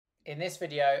In this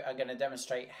video, I'm going to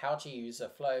demonstrate how to use a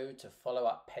flow to follow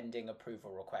up pending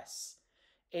approval requests.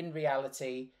 In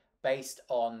reality, based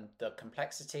on the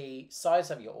complexity,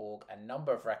 size of your org, and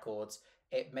number of records,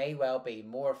 it may well be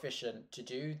more efficient to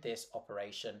do this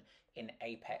operation in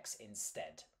Apex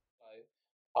instead.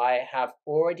 I have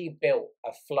already built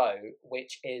a flow,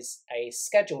 which is a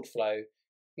scheduled flow.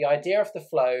 The idea of the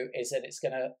flow is that it's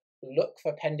going to look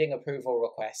for pending approval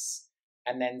requests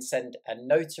and then send a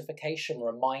notification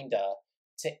reminder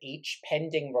to each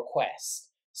pending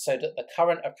request so that the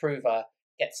current approver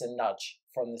gets a nudge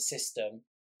from the system.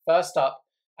 First up,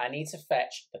 I need to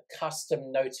fetch the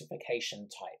custom notification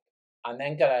type. I'm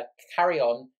then going to carry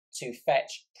on to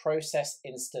fetch process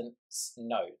instance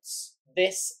nodes.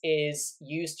 This is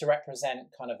used to represent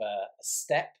kind of a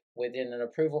step within an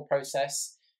approval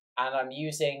process, and I'm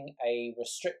using a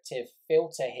restrictive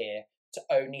filter here to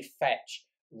only fetch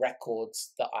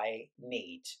records that I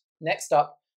need. Next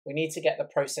up, we need to get the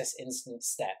process instance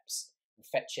steps,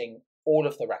 fetching all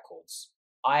of the records.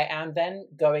 I am then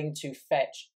going to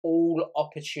fetch all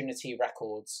opportunity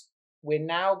records. We're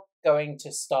now going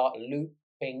to start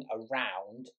looping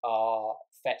around our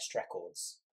fetched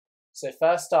records. So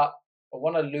first up, I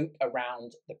want to loop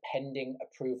around the pending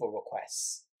approval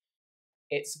requests.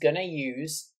 It's going to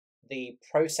use the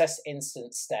process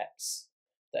instance steps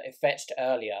that it fetched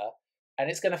earlier, and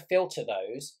it's going to filter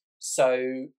those,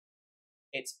 so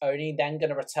it's only then going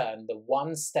to return the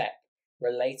one step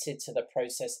related to the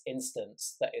process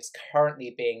instance that is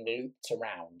currently being looped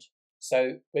around.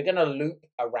 So we're going to loop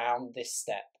around this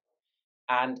step,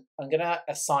 and I'm going to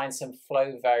assign some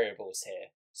flow variables here.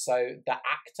 So the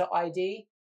actor ID,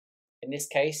 in this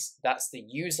case, that's the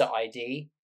user ID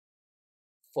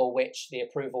for which the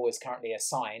approval is currently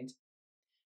assigned,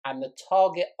 and the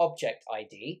target object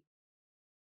ID,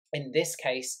 in this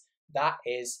case, that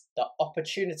is the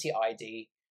opportunity ID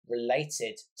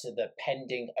related to the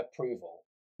pending approval.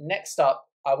 Next up,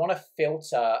 I want to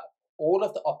filter all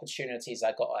of the opportunities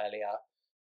I got earlier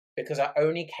because I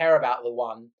only care about the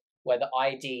one where the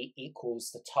ID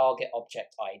equals the target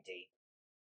object ID.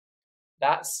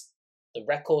 That's the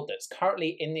record that's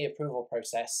currently in the approval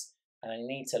process, and I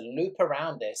need to loop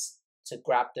around this to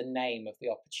grab the name of the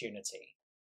opportunity.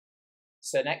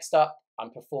 So next up,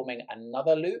 I'm performing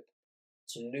another loop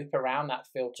to loop around that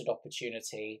filtered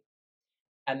opportunity,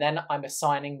 and then I'm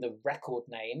assigning the record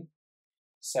name.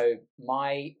 So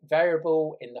my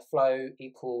variable in the flow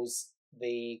equals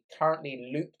the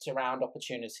currently looped around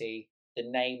opportunity, the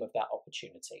name of that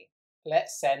opportunity.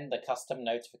 Let's send the custom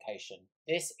notification.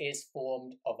 This is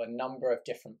formed of a number of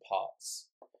different parts.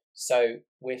 So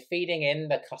we're feeding in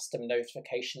the custom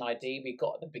notification ID we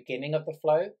got at the beginning of the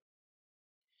flow.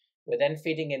 We're then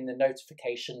feeding in the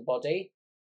notification body,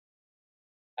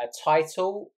 a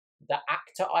title, the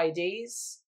actor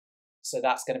IDs, so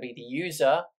that's going to be the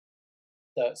user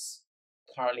that's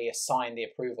currently assigned the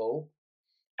approval,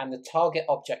 and the target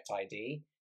object ID.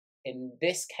 In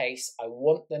this case, I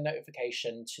want the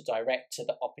notification to direct to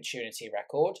the opportunity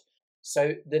record.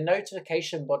 So the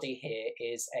notification body here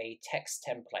is a text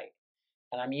template,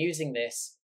 and I'm using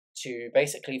this to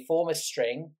basically form a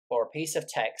string or a piece of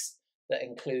text that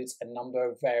includes a number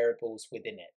of variables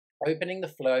within it. Opening the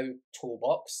flow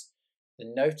toolbox, the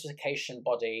notification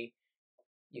body,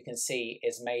 you can see,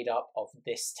 is made up of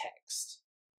this text.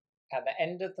 At the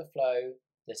end of the flow,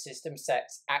 the system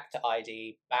sets actor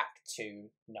ID back to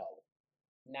null.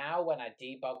 Now when I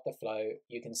debug the flow,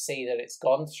 you can see that it's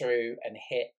gone through and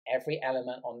hit every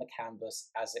element on the canvas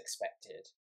as expected.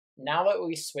 Now that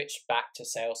we switch back to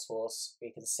Salesforce,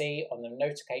 we can see on the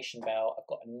notification bell, I've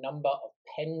got a number of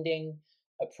pending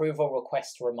approval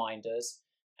request reminders,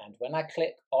 and when I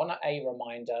click on a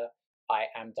reminder, I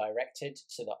am directed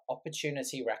to the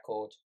opportunity record